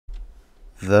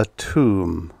The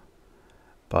Tomb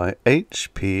by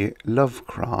H.P.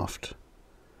 Lovecraft.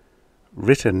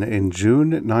 Written in June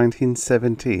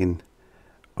 1917,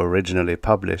 originally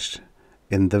published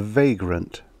in The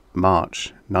Vagrant,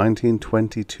 March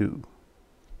 1922.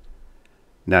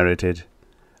 Narrated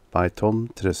by Tom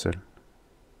Trussel.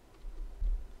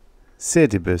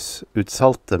 Sedibus ut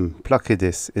saltem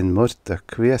placidis in morte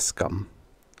quiescam.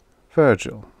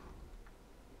 Virgil.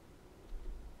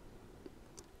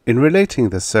 In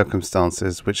relating the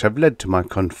circumstances which have led to my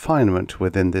confinement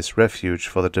within this refuge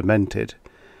for the demented,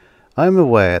 I am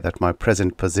aware that my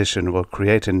present position will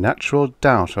create a natural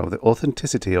doubt of the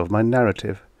authenticity of my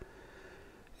narrative.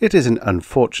 It is an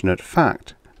unfortunate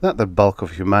fact that the bulk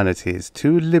of humanity is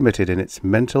too limited in its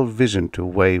mental vision to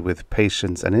weigh with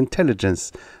patience and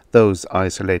intelligence those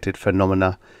isolated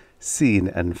phenomena, seen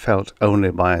and felt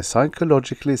only by a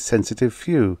psychologically sensitive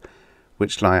few,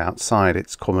 which lie outside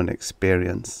its common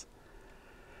experience.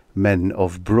 Men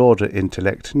of broader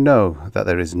intellect know that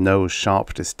there is no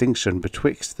sharp distinction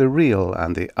betwixt the real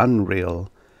and the unreal,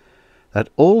 that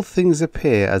all things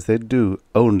appear as they do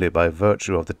only by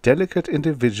virtue of the delicate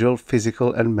individual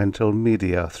physical and mental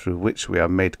media through which we are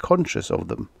made conscious of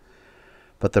them.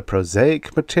 But the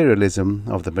prosaic materialism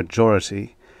of the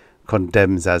majority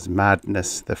condemns as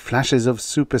madness the flashes of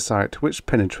supersight which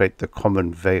penetrate the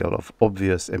common veil of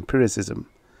obvious empiricism.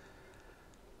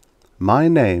 My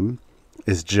name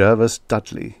is Jervis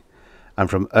Dudley, and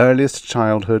from earliest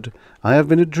childhood I have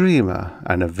been a dreamer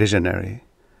and a visionary.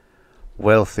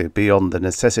 Wealthy beyond the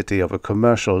necessity of a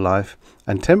commercial life,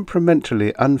 and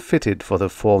temperamentally unfitted for the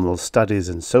formal studies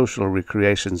and social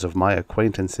recreations of my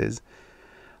acquaintances,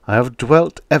 I have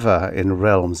dwelt ever in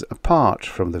realms apart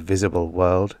from the visible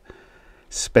world,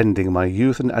 spending my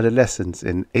youth and adolescence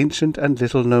in ancient and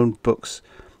little-known books,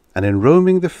 and in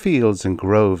roaming the fields and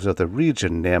groves of the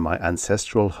region near my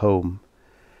ancestral home.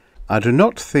 I do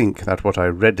not think that what I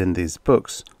read in these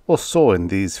books, or saw in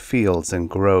these fields and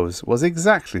groves, was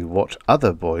exactly what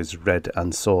other boys read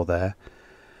and saw there,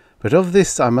 but of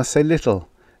this I must say little,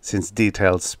 since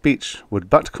detailed speech would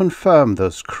but confirm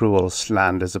those cruel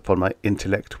slanders upon my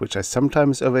intellect which I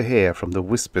sometimes overhear from the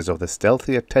whispers of the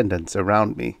stealthy attendants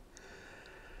around me.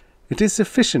 It is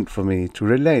sufficient for me to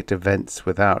relate events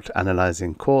without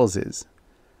analyzing causes.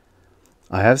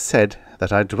 I have said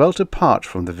that I dwelt apart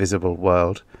from the visible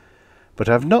world, but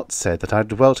I have not said that I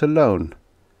dwelt alone.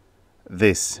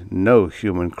 This no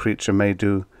human creature may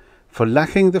do, for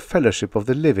lacking the fellowship of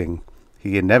the living,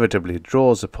 he inevitably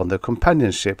draws upon the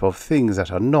companionship of things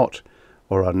that are not,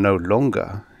 or are no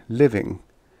longer, living.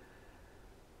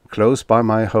 Close by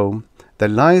my home there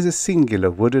lies a singular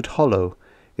wooded hollow,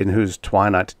 in whose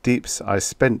twilight deeps I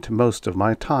spent most of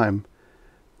my time,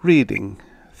 reading,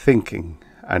 thinking,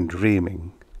 and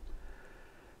dreaming.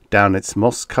 Down its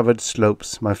moss-covered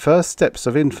slopes my first steps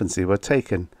of infancy were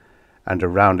taken, and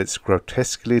around its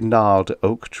grotesquely gnarled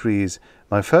oak trees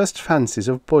my first fancies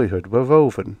of boyhood were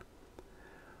woven.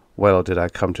 Well did I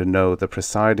come to know the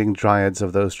presiding dryads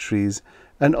of those trees,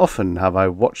 and often have I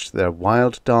watched their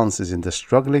wild dances in the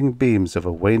struggling beams of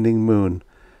a waning moon.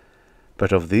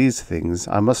 But of these things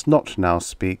I must not now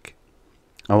speak.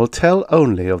 I will tell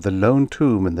only of the lone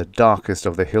tomb in the darkest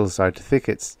of the hillside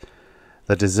thickets,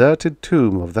 the deserted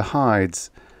tomb of the Hydes,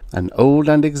 an old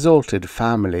and exalted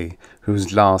family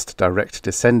whose last direct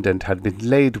descendant had been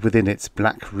laid within its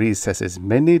black recesses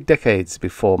many decades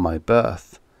before my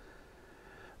birth.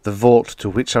 The vault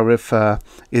to which I refer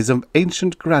is of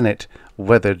ancient granite,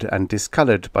 weathered and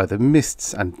discoloured by the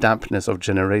mists and dampness of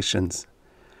generations.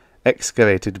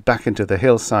 Excavated back into the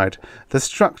hillside, the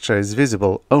structure is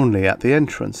visible only at the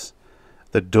entrance.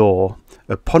 The door,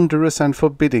 a ponderous and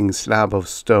forbidding slab of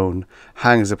stone,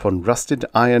 hangs upon rusted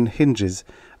iron hinges,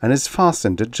 and is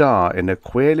fastened ajar in a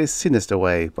queerly sinister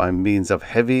way by means of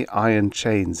heavy iron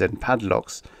chains and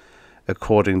padlocks,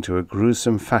 according to a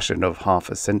gruesome fashion of half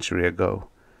a century ago.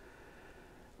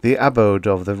 The abode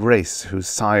of the race whose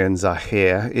scions are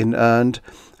here inurned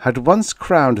had once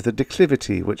crowned the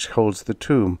declivity which holds the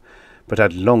tomb, but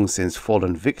had long since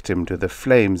fallen victim to the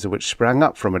flames which sprang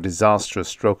up from a disastrous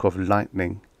stroke of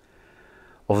lightning.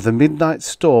 Of the midnight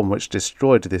storm which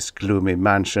destroyed this gloomy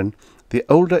mansion, the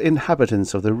older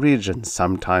inhabitants of the region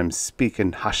sometimes speak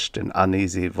in hushed and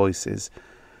uneasy voices,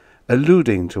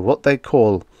 alluding to what they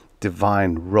call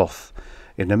divine wrath,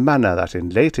 in a manner that in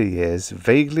later years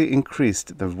vaguely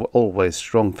increased the always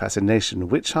strong fascination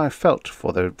which I felt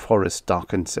for the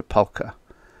forest-darkened sepulchre.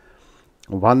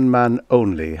 One man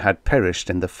only had perished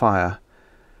in the fire.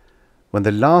 When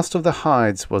the last of the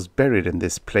Hydes was buried in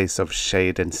this place of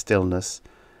shade and stillness,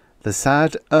 the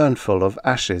sad urnful of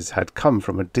ashes had come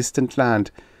from a distant land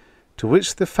to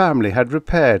which the family had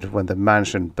repaired when the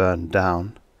mansion burned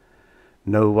down.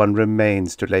 No one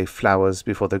remains to lay flowers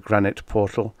before the granite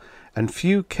portal, and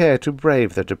few care to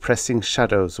brave the depressing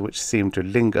shadows which seem to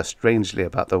linger strangely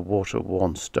about the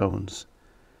water-worn stones.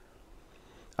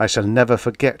 I shall never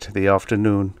forget the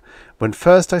afternoon when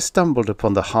first I stumbled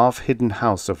upon the half-hidden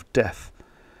house of death.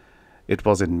 It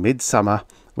was in midsummer,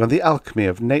 when the alchemy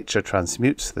of nature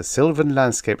transmutes the sylvan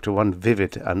landscape to one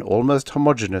vivid and almost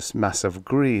homogeneous mass of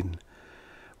green,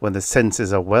 when the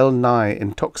senses are well nigh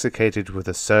intoxicated with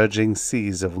the surging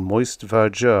seas of moist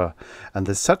verdure and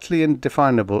the subtly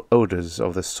indefinable odours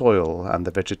of the soil and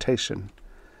the vegetation.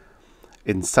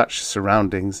 In such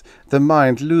surroundings the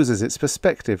mind loses its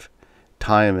perspective.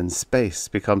 Time and space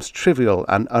becomes trivial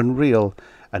and unreal,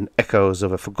 and echoes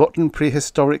of a forgotten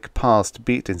prehistoric past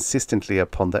beat insistently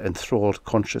upon the enthralled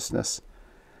consciousness.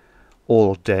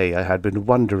 All day I had been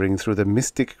wandering through the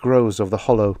mystic groves of the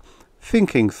hollow,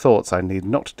 thinking thoughts I need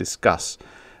not discuss,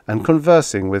 and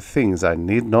conversing with things I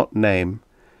need not name.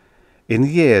 In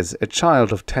years, a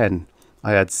child of 10,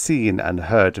 I had seen and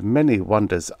heard many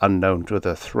wonders unknown to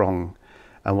the throng,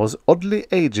 and was oddly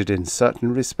aged in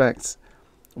certain respects,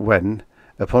 when,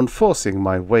 upon forcing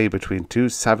my way between two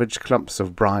savage clumps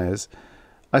of briars,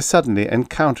 I suddenly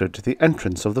encountered the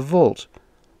entrance of the vault.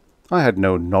 I had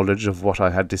no knowledge of what I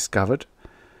had discovered.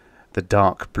 The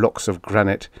dark blocks of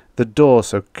granite, the door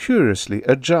so curiously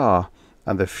ajar,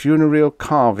 and the funereal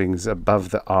carvings above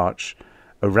the arch,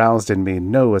 aroused in me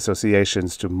no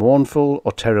associations to mournful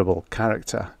or terrible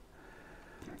character.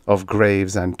 Of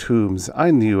graves and tombs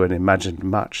I knew and imagined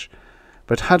much,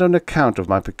 but had on account of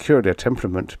my peculiar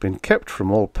temperament been kept from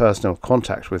all personal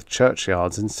contact with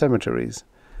churchyards and cemeteries.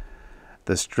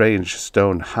 The strange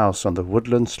stone house on the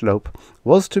woodland slope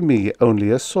was to me only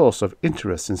a source of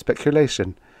interest and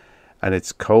speculation, and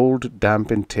its cold,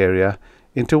 damp interior,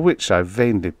 into which I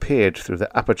vainly peered through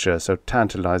the aperture so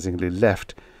tantalizingly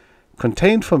left,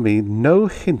 contained for me no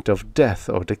hint of death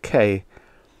or decay.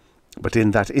 But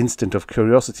in that instant of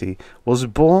curiosity was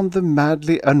born the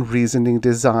madly unreasoning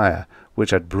desire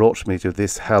which had brought me to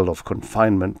this hell of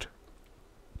confinement.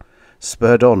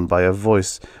 Spurred on by a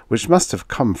voice which must have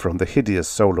come from the hideous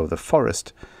soul of the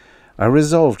forest, I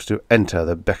resolved to enter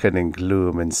the beckoning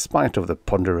gloom in spite of the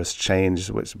ponderous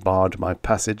chains which barred my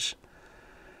passage.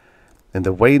 In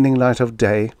the waning light of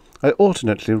day, I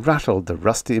alternately rattled the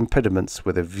rusty impediments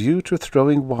with a view to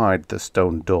throwing wide the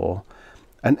stone door,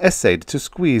 and essayed to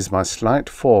squeeze my slight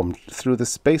form through the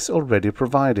space already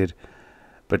provided,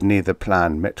 but neither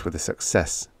plan met with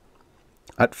success.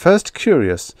 At first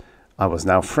curious, I was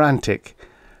now frantic,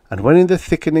 and when in the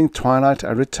thickening twilight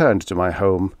I returned to my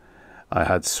home, I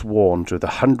had sworn to the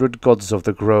 100 gods of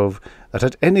the grove that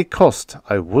at any cost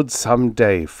I would some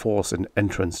day force an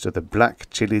entrance to the black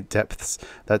chilly depths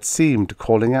that seemed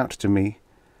calling out to me.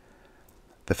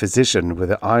 The physician with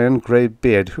the iron-grey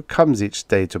beard who comes each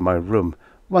day to my room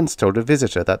once told a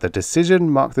visitor that the decision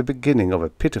marked the beginning of a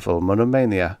pitiful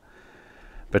monomania.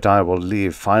 But I will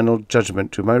leave final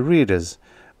judgment to my readers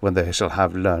when they shall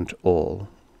have learnt all.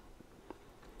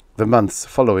 The months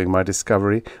following my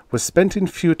discovery were spent in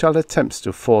futile attempts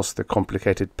to force the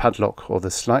complicated padlock or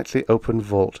the slightly open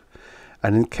vault,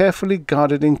 and in carefully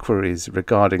guarded inquiries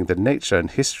regarding the nature and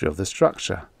history of the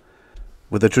structure.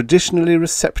 With the traditionally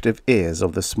receptive ears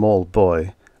of the small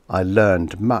boy, I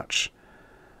learned much,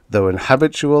 though an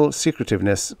habitual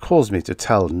secretiveness caused me to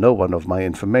tell no one of my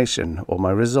information or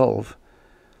my resolve.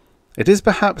 It is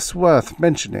perhaps worth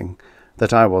mentioning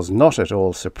that I was not at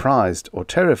all surprised or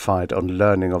terrified on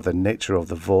learning of the nature of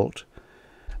the vault.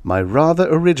 My rather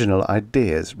original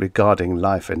ideas regarding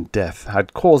life and death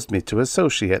had caused me to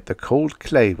associate the cold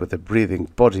clay with the breathing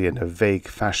body in a vague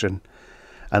fashion,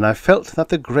 and I felt that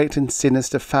the great and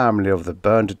sinister family of the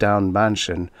burned-down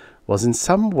mansion was in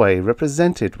some way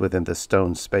represented within the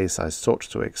stone space I sought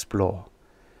to explore.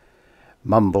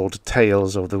 Mumbled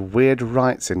tales of the weird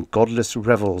rites and godless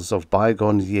revels of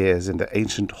bygone years in the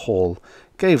ancient hall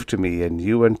gave to me a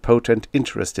new and potent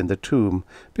interest in the tomb,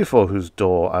 before whose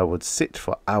door I would sit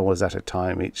for hours at a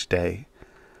time each day.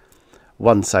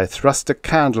 Once I thrust a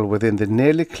candle within the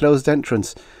nearly closed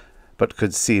entrance, but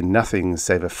could see nothing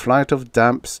save a flight of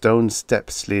damp stone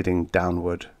steps leading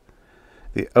downward.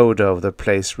 The odour of the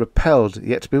place repelled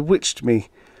yet bewitched me.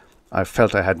 I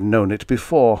felt I had known it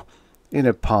before, in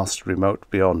a past remote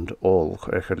beyond all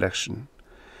recollection,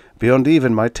 beyond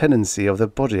even my tenancy of the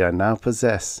body I now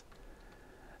possess.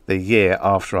 The year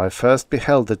after I first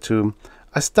beheld the tomb,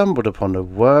 I stumbled upon a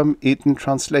worm-eaten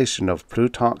translation of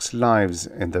Plutarch's Lives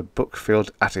in the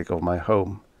book-filled attic of my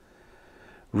home.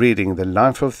 Reading the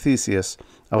Life of Theseus,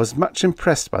 I was much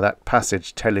impressed by that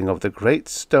passage telling of the great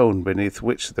stone beneath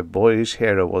which the boyish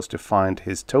hero was to find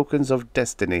his tokens of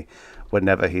destiny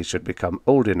whenever he should become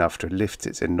old enough to lift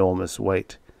its enormous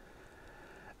weight.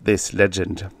 This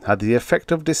legend had the effect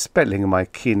of dispelling my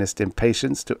keenest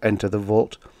impatience to enter the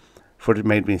vault, for it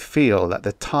made me feel that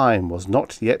the time was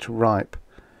not yet ripe.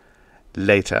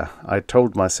 Later, I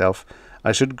told myself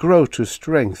I should grow to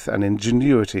strength and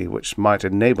ingenuity which might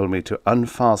enable me to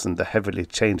unfasten the heavily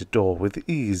chained door with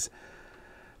ease,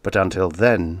 but until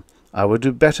then I would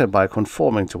do better by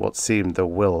conforming to what seemed the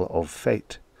will of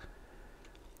fate.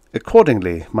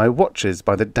 Accordingly, my watches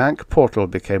by the dank portal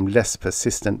became less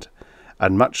persistent,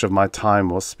 and much of my time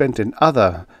was spent in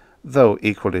other, though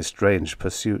equally strange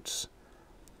pursuits.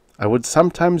 I would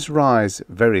sometimes rise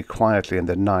very quietly in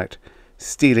the night,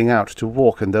 stealing out to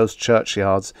walk in those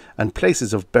churchyards and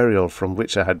places of burial from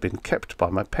which I had been kept by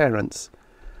my parents.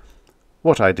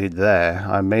 What I did there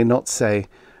I may not say,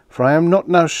 for I am not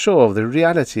now sure of the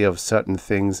reality of certain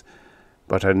things,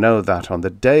 but I know that on the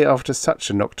day after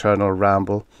such a nocturnal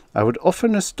ramble I would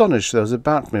often astonish those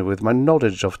about me with my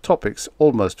knowledge of topics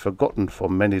almost forgotten for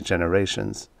many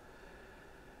generations.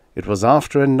 It was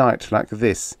after a night like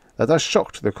this that I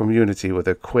shocked the community with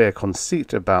a queer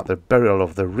conceit about the burial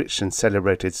of the rich and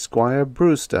celebrated Squire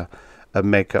Brewster, a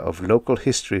maker of local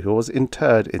history who was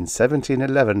interred in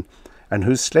 1711, and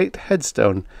whose slate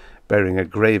headstone, bearing a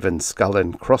graven skull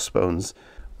and crossbones,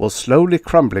 was slowly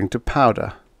crumbling to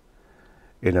powder.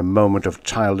 In a moment of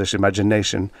childish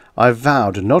imagination, I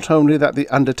vowed not only that the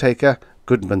undertaker,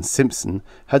 Goodman Simpson,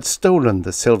 had stolen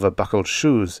the silver-buckled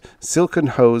shoes, silken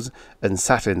hose, and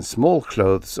satin small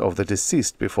clothes of the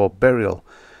deceased before burial,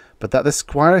 but that the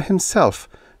squire himself,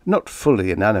 not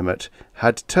fully inanimate,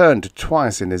 had turned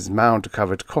twice in his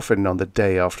mound-covered coffin on the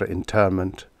day after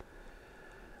interment.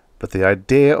 But the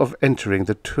idea of entering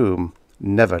the tomb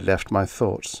never left my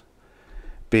thoughts.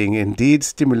 Being indeed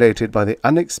stimulated by the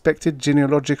unexpected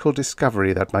genealogical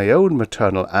discovery that my own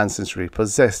maternal ancestry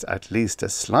possessed at least a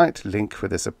slight link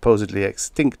with the supposedly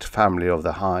extinct family of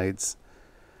the Hydes.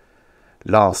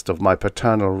 Last of my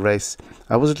paternal race,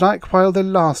 I was likewise the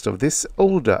last of this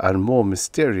older and more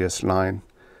mysterious line.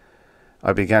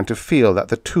 I began to feel that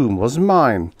the tomb was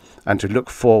mine, and to look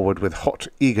forward with hot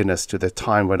eagerness to the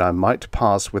time when I might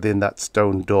pass within that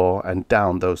stone door and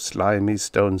down those slimy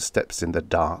stone steps in the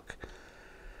dark.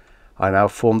 I now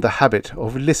formed the habit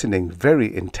of listening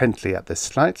very intently at the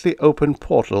slightly open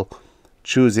portal,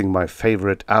 choosing my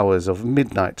favourite hours of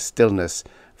midnight stillness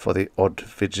for the odd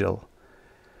vigil.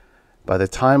 By the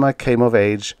time I came of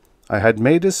age, I had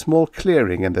made a small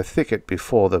clearing in the thicket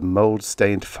before the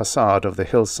mould-stained facade of the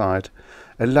hillside,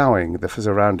 allowing the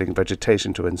surrounding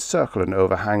vegetation to encircle and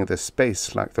overhang the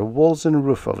space like the walls and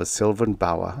roof of a sylvan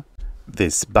bower.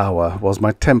 This bower was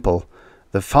my temple,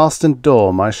 the fastened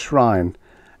door my shrine,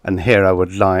 and here I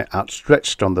would lie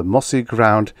outstretched on the mossy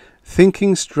ground,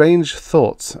 thinking strange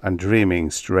thoughts and dreaming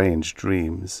strange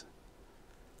dreams.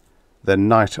 The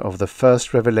night of the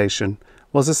first revelation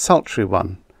was a sultry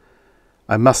one.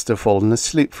 I must have fallen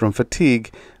asleep from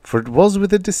fatigue, for it was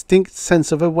with a distinct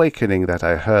sense of awakening that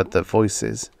I heard the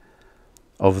voices.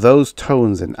 Of those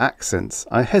tones and accents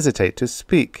I hesitate to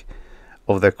speak.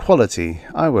 Of their quality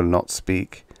I will not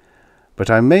speak. But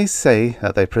I may say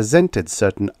that they presented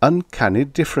certain uncanny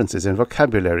differences in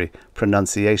vocabulary,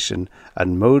 pronunciation,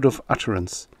 and mode of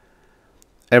utterance.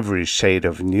 Every shade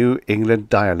of New England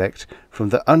dialect, from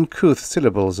the uncouth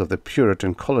syllables of the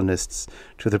Puritan colonists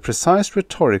to the precise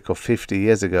rhetoric of 50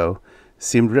 years ago,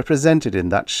 seemed represented in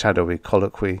that shadowy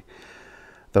colloquy,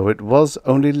 though it was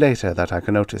only later that I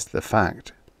noticed the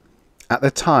fact. At the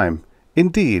time,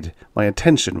 indeed, my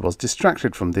attention was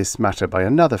distracted from this matter by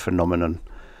another phenomenon,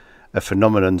 a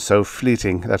phenomenon so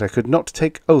fleeting that I could not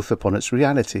take oath upon its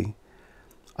reality.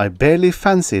 I barely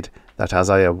fancied that as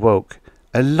I awoke,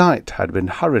 a light had been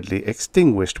hurriedly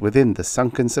extinguished within the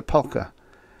sunken sepulchre.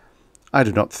 I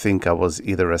do not think I was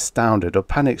either astounded or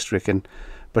panic-stricken,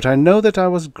 but I know that I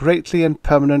was greatly and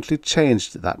permanently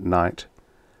changed that night.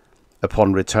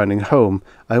 Upon returning home,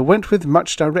 I went with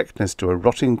much directness to a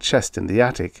rotting chest in the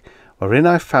attic, wherein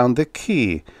I found the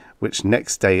key, which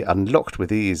next day unlocked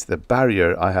with ease the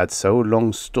barrier I had so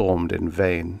long stormed in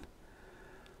vain.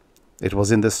 It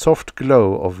was in the soft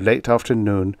glow of late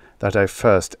afternoon that I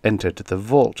first entered the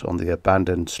vault on the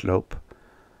abandoned slope.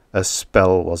 A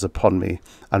spell was upon me,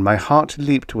 and my heart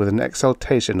leaped with an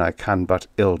exultation I can but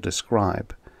ill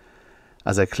describe.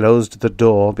 As I closed the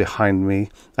door behind me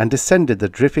and descended the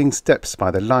dripping steps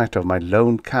by the light of my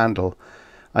lone candle,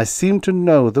 I seemed to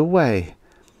know the way,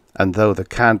 and though the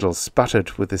candle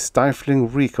sputtered with the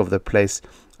stifling reek of the place,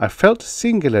 I felt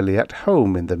singularly at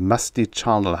home in the musty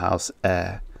charnel-house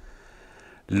air.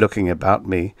 Looking about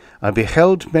me, I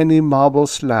beheld many marble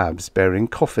slabs bearing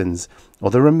coffins,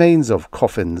 or the remains of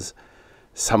coffins.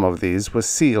 Some of these were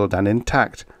sealed and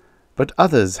intact, but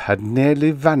others had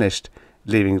nearly vanished,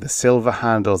 leaving the silver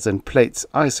handles and plates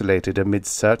isolated amid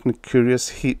certain curious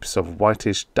heaps of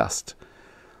whitish dust.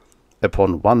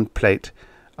 Upon one plate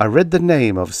I read the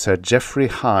name of Sir Geoffrey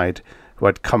Hyde, who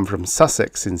had come from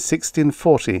Sussex in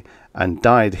 1640 and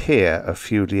died here a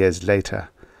few years later.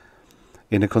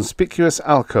 In a conspicuous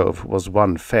alcove was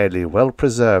one fairly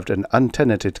well-preserved and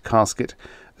untenanted casket,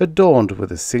 adorned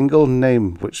with a single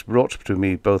name which brought to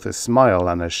me both a smile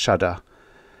and a shudder.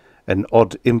 An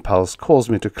odd impulse caused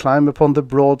me to climb upon the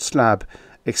broad slab,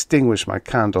 extinguish my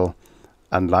candle,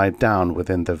 and lie down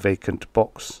within the vacant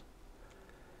box.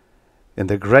 In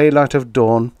the grey light of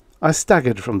dawn, I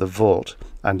staggered from the vault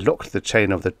and locked the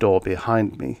chain of the door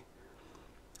behind me.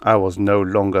 I was no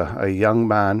longer a young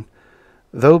man,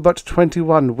 though but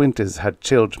 21 winters had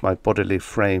chilled my bodily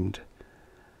frame.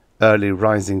 Early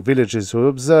rising villagers who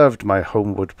observed my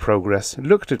homeward progress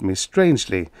looked at me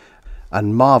strangely,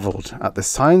 and marvelled at the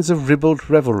signs of ribald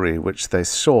revelry which they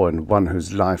saw in one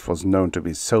whose life was known to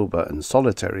be sober and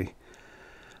solitary.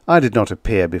 I did not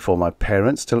appear before my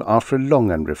parents till after a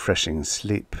long and refreshing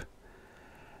sleep.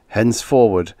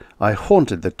 Henceforward I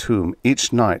haunted the tomb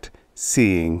each night,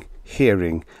 seeing,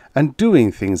 hearing, and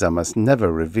doing things I must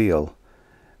never reveal.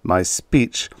 My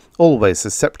speech, always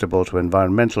susceptible to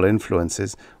environmental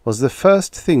influences, was the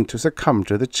first thing to succumb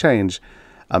to the change,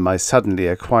 and my suddenly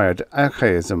acquired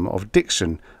archaism of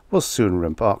diction was soon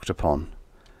remarked upon.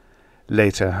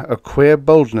 Later, a queer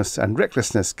boldness and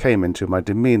recklessness came into my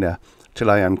demeanour, till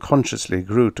I unconsciously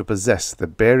grew to possess the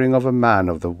bearing of a man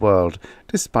of the world,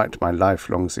 despite my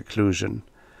lifelong seclusion.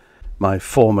 My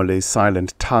formerly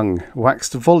silent tongue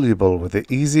waxed voluble with the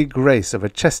easy grace of a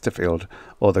Chesterfield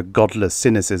or the godless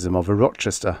cynicism of a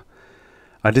Rochester.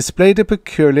 I displayed a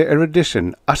peculiar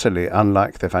erudition utterly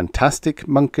unlike the fantastic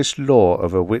monkish lore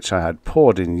over which I had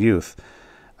pored in youth,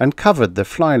 and covered the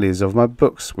fly-leaves of my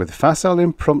books with facile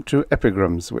impromptu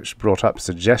epigrams which brought up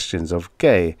suggestions of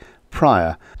Gay,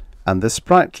 Prior, and the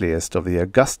sprightliest of the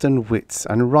Augustan wits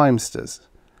and rhymesters.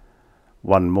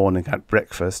 One morning at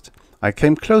breakfast, I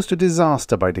came close to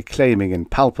disaster by declaiming in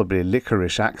palpably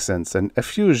liquorish accents an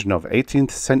effusion of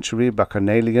 18th-century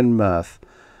bacchanalian mirth,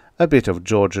 a bit of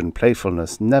Georgian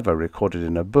playfulness never recorded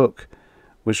in a book,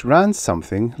 which ran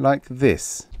something like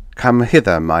this. "Come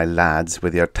hither, my lads,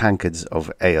 with your tankards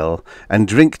of ale, and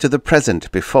drink to the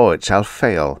present before it shall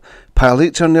fail. Pile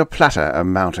each on your platter a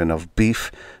mountain of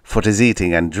beef, for 'tis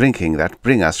eating and drinking that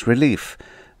bring us relief.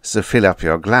 So fill up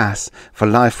your glass, for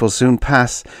life will soon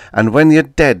pass, and when you're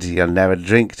dead you'll never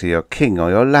drink to your king or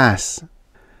your lass."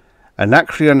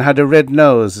 Anacreon had a red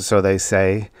nose, so they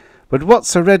say, but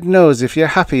what's a red nose if you're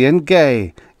happy and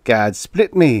gay? Gad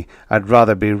split me, I'd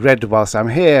rather be red whilst I'm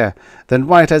here, than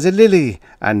white as a lily,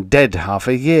 and dead half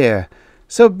a year.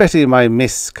 So Betty, my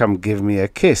miss, come give me a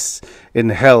kiss. In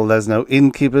hell there's no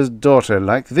innkeeper's daughter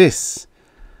like this.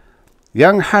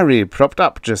 Young Harry, propped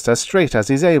up just as straight as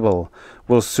he's able,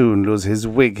 will soon lose his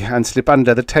wig and slip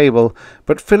under the table,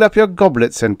 but fill up your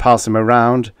goblets and pass 'em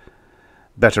around.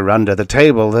 Better under the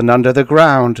table than under the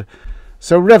ground.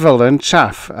 So revel and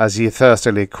chaff, as ye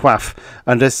thirstily quaff,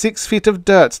 under 6 feet of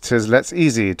dirt 'tis less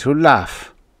easy to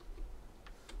laugh.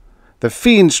 The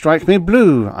fiends strike me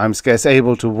blue, I'm scarce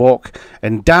able to walk,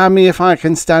 and damn me if I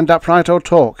can stand upright or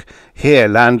talk. Here,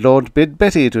 landlord, bid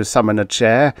Betty to summon a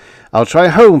chair. I'll try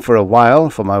home for a while,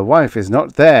 for my wife is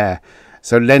not there.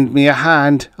 So lend me a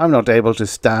hand, I'm not able to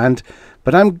stand,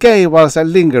 but I'm gay whilst I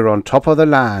linger on top of the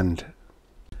land.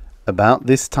 About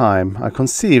this time I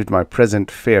conceived my present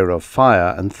fear of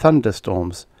fire and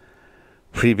thunderstorms.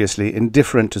 Previously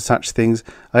indifferent to such things,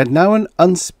 I had now an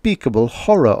unspeakable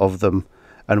horror of them,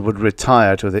 and would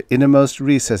retire to the innermost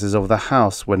recesses of the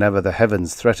house whenever the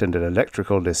heavens threatened an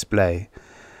electrical display.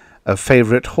 A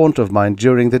favourite haunt of mine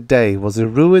during the day was the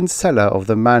ruined cellar of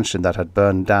the mansion that had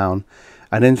burned down,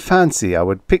 and in fancy I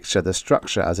would picture the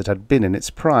structure as it had been in its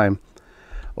prime.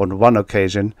 On one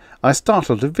occasion I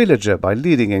startled a villager by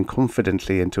leading him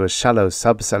confidently into a shallow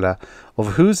sub-cellar,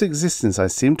 of whose existence I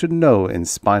seemed to know in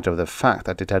spite of the fact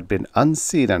that it had been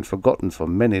unseen and forgotten for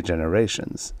many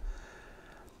generations.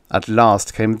 At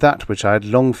last came that which I had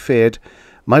long feared.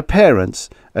 My parents,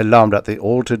 alarmed at the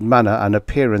altered manner and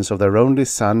appearance of their only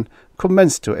son,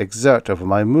 commenced to exert over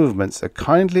my movements a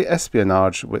kindly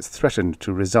espionage which threatened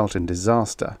to result in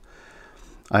disaster.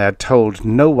 I had told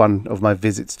no one of my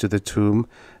visits to the tomb,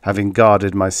 having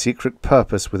guarded my secret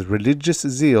purpose with religious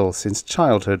zeal since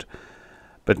childhood,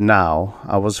 but now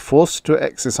I was forced to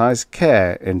exercise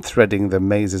care in threading the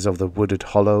mazes of the wooded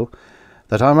hollow,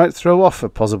 that I might throw off a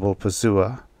possible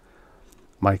pursuer.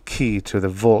 My key to the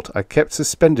vault I kept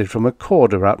suspended from a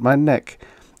cord about my neck,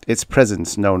 its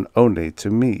presence known only to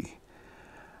me.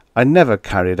 I never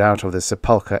carried out of the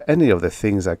sepulchre any of the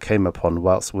things I came upon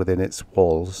whilst within its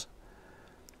walls.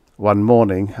 One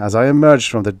morning, as I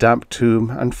emerged from the damp tomb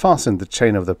and fastened the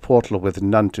chain of the portal with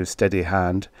none too steady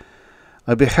hand,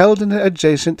 I beheld in an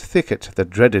adjacent thicket the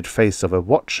dreaded face of a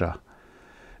watcher.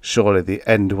 Surely the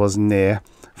end was near,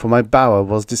 for my bower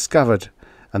was discovered,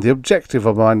 and the objective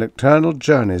of my nocturnal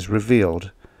journeys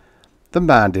revealed. The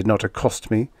man did not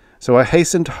accost me, so I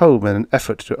hastened home in an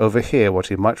effort to overhear what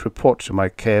he might report to my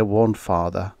careworn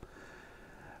father.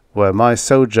 Were my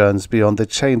sojourns beyond the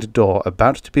chained door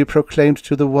about to be proclaimed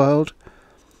to the world?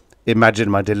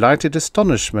 Imagine my delighted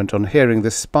astonishment on hearing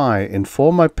the spy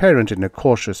inform my parent in a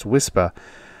cautious whisper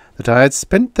that I had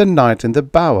spent the night in the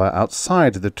bower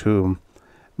outside the tomb,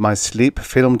 my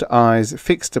sleep-filmed eyes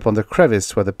fixed upon the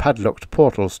crevice where the padlocked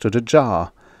portal stood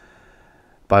ajar.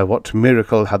 By what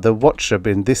miracle had the watcher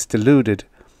been thus deluded?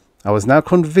 I was now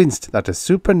convinced that a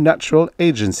supernatural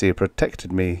agency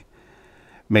protected me.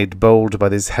 Made bold by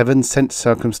this heaven-sent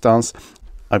circumstance,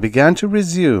 I began to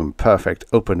resume perfect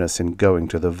openness in going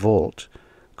to the vault,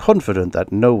 confident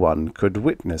that no one could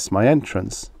witness my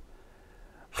entrance.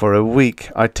 For a week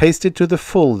I tasted to the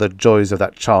full the joys of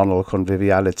that charnel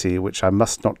conviviality which I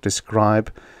must not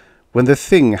describe, when the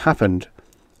thing happened,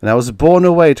 and I was borne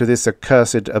away to this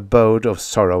accursed abode of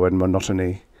sorrow and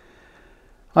monotony.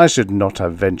 I should not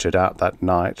have ventured out that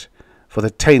night, for the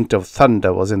taint of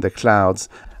thunder was in the clouds,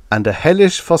 and a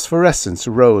hellish phosphorescence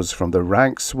rose from the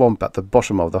rank swamp at the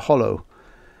bottom of the hollow.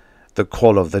 The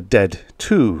call of the dead,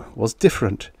 too, was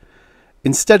different.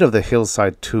 Instead of the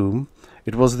hillside tomb,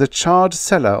 it was the charred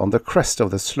cellar on the crest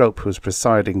of the slope whose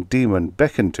presiding demon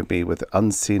beckoned to me with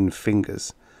unseen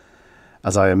fingers.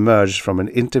 As I emerged from an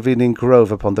intervening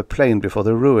grove upon the plain before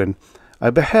the ruin, I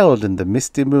beheld in the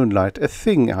misty moonlight a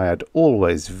thing I had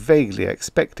always vaguely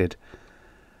expected.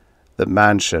 The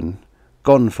mansion,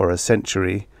 gone for a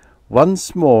century,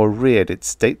 once more reared its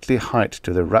stately height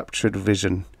to the raptured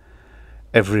vision,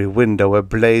 every window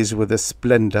ablaze with the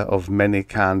splendour of many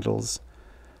candles.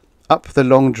 Up the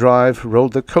long drive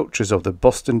rolled the coaches of the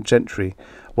Boston gentry,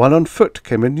 while on foot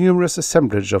came a numerous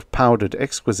assemblage of powdered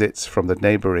exquisites from the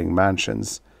neighbouring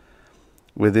mansions.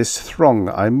 With this throng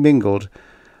I mingled,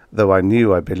 though I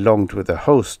knew I belonged with the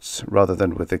hosts rather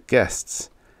than with the guests.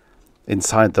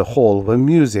 Inside the hall were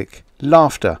music,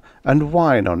 laughter, and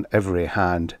wine on every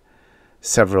hand.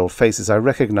 Several faces I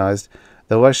recognized,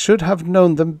 though I should have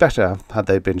known them better had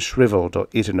they been shriveled or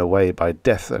eaten away by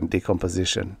death and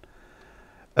decomposition.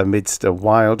 Amidst a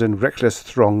wild and reckless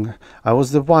throng, I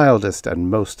was the wildest and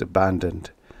most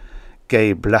abandoned.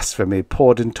 Gay blasphemy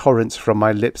poured in torrents from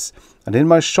my lips, and in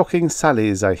my shocking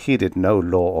sallies I heeded no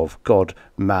law of God,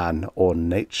 man, or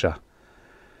nature.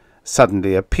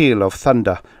 Suddenly a peal of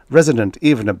thunder, resonant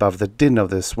even above the din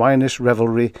of the swinish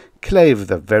revelry, clave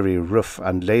the very roof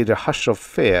and laid a hush of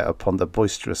fear upon the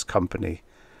boisterous company.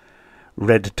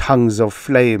 Red tongues of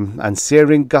flame and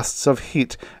searing gusts of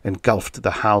heat engulfed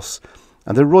the house,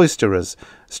 and the roisterers,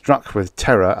 struck with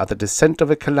terror at the descent of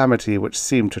a calamity which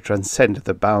seemed to transcend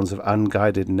the bounds of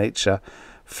unguided nature,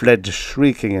 fled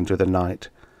shrieking into the night.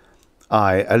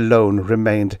 I alone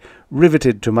remained,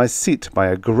 riveted to my seat by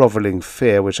a grovelling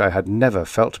fear which I had never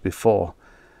felt before.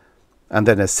 And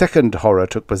then a second horror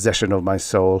took possession of my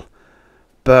soul.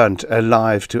 Burnt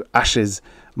alive to ashes,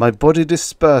 my body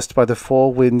dispersed by the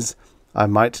four winds, I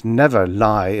might never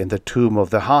lie in the tomb of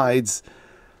the Hydes.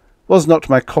 Was not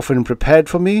my coffin prepared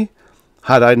for me?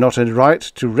 Had I not a right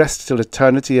to rest till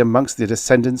eternity amongst the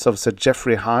descendants of Sir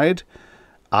Geoffrey Hyde?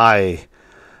 I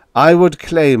would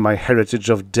claim my heritage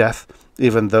of death,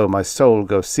 even though my soul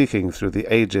go seeking through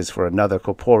the ages for another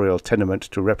corporeal tenement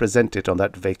to represent it on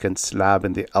that vacant slab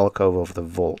in the alcove of the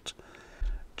vault.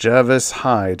 Jervis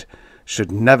Hyde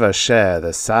should never share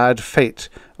the sad fate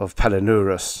of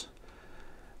Palinurus.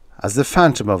 As the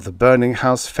phantom of the burning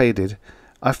house faded,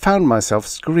 I found myself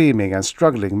screaming and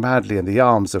struggling madly in the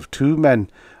arms of two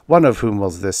men, one of whom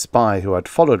was the spy who had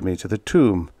followed me to the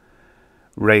tomb.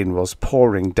 Rain was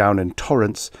pouring down in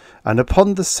torrents, and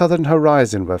upon the southern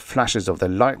horizon were flashes of the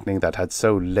lightning that had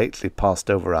so lately passed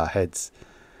over our heads.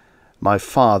 My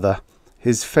father,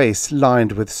 his face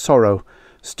lined with sorrow,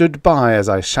 stood by as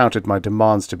I shouted my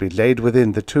demands to be laid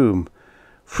within the tomb,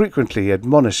 frequently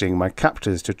admonishing my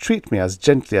captors to treat me as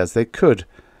gently as they could.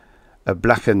 A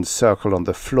blackened circle on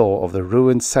the floor of the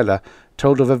ruined cellar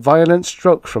told of a violent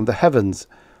stroke from the heavens,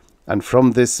 and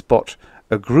from this spot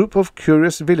a group of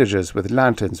curious villagers with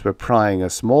lanterns were prying a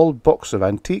small box of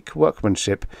antique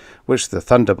workmanship which the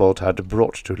thunderbolt had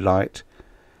brought to light.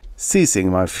 Ceasing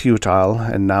my futile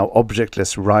and now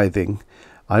objectless writhing,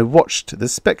 I watched the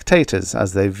spectators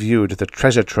as they viewed the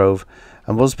treasure trove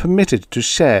and was permitted to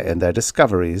share in their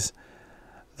discoveries.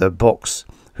 The box,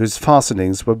 whose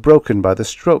fastenings were broken by the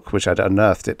stroke which had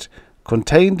unearthed it,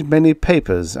 contained many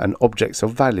papers and objects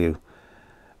of value.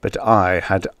 But I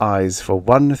had eyes for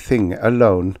one thing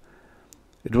alone.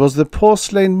 It was the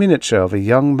porcelain miniature of a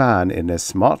young man in a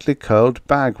smartly curled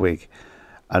bagwig,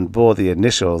 and bore the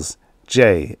initials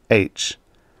J.H.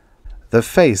 The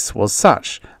face was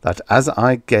such that as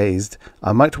I gazed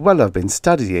I might well have been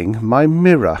studying my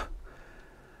mirror.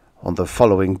 On the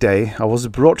following day I was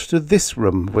brought to this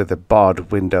room with the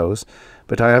barred windows,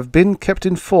 but I have been kept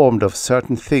informed of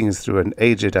certain things through an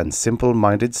aged and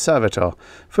simple-minded servitor,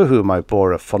 for whom I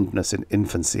bore a fondness in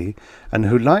infancy, and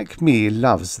who like me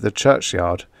loves the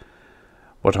churchyard.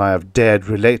 What I have dared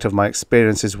relate of my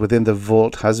experiences within the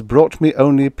vault has brought me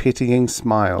only pitying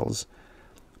smiles.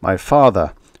 My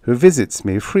father, who visits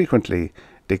me frequently,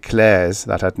 declares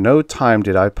that at no time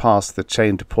did I pass the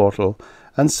chained portal,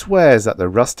 and swears that the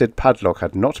rusted padlock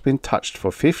had not been touched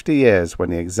for 50 years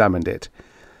when he examined it.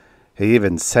 He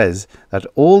even says that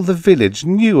all the village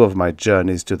knew of my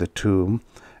journeys to the tomb,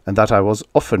 and that I was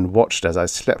often watched as I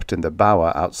slept in the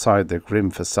bower outside the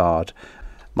grim facade,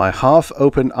 my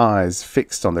half-open eyes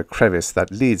fixed on the crevice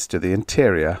that leads to the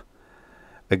interior.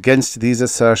 Against these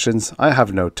assertions I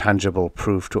have no tangible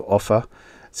proof to offer,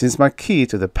 since my key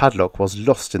to the padlock was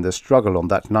lost in the struggle on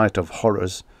that night of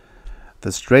horrors.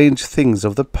 The strange things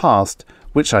of the past,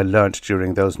 which I learnt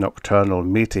during those nocturnal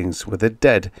meetings with the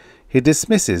dead, he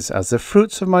dismisses as the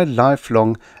fruits of my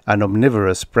lifelong and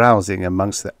omnivorous browsing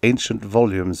amongst the ancient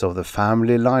volumes of the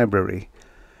family library.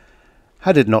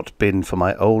 Had it not been for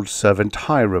my old servant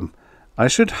Hiram, I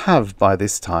should have by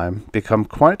this time become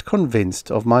quite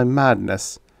convinced of my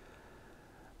madness.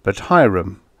 But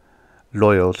Hiram,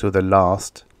 loyal to the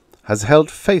last, has held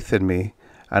faith in me,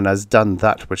 and has done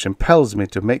that which impels me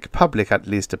to make public at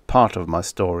least a part of my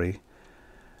story.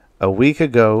 A week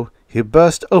ago he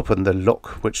burst open the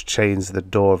lock which chains the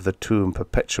door of the tomb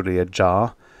perpetually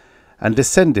ajar, and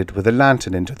descended with a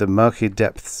lantern into the murky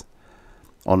depths.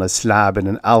 On a slab in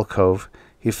an alcove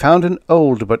he found an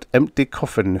old but empty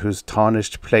coffin whose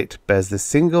tarnished plate bears the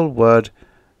single word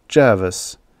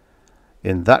Jervis.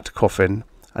 In that coffin,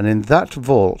 and in that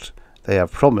vault, they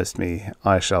have promised me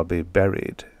I shall be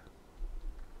buried.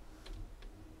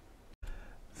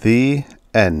 The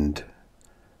End.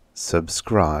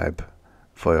 Subscribe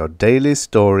for your daily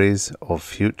stories of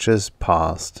futures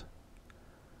past.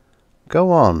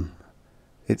 Go on.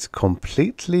 It's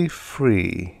completely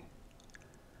free.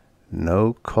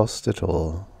 No cost at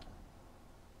all.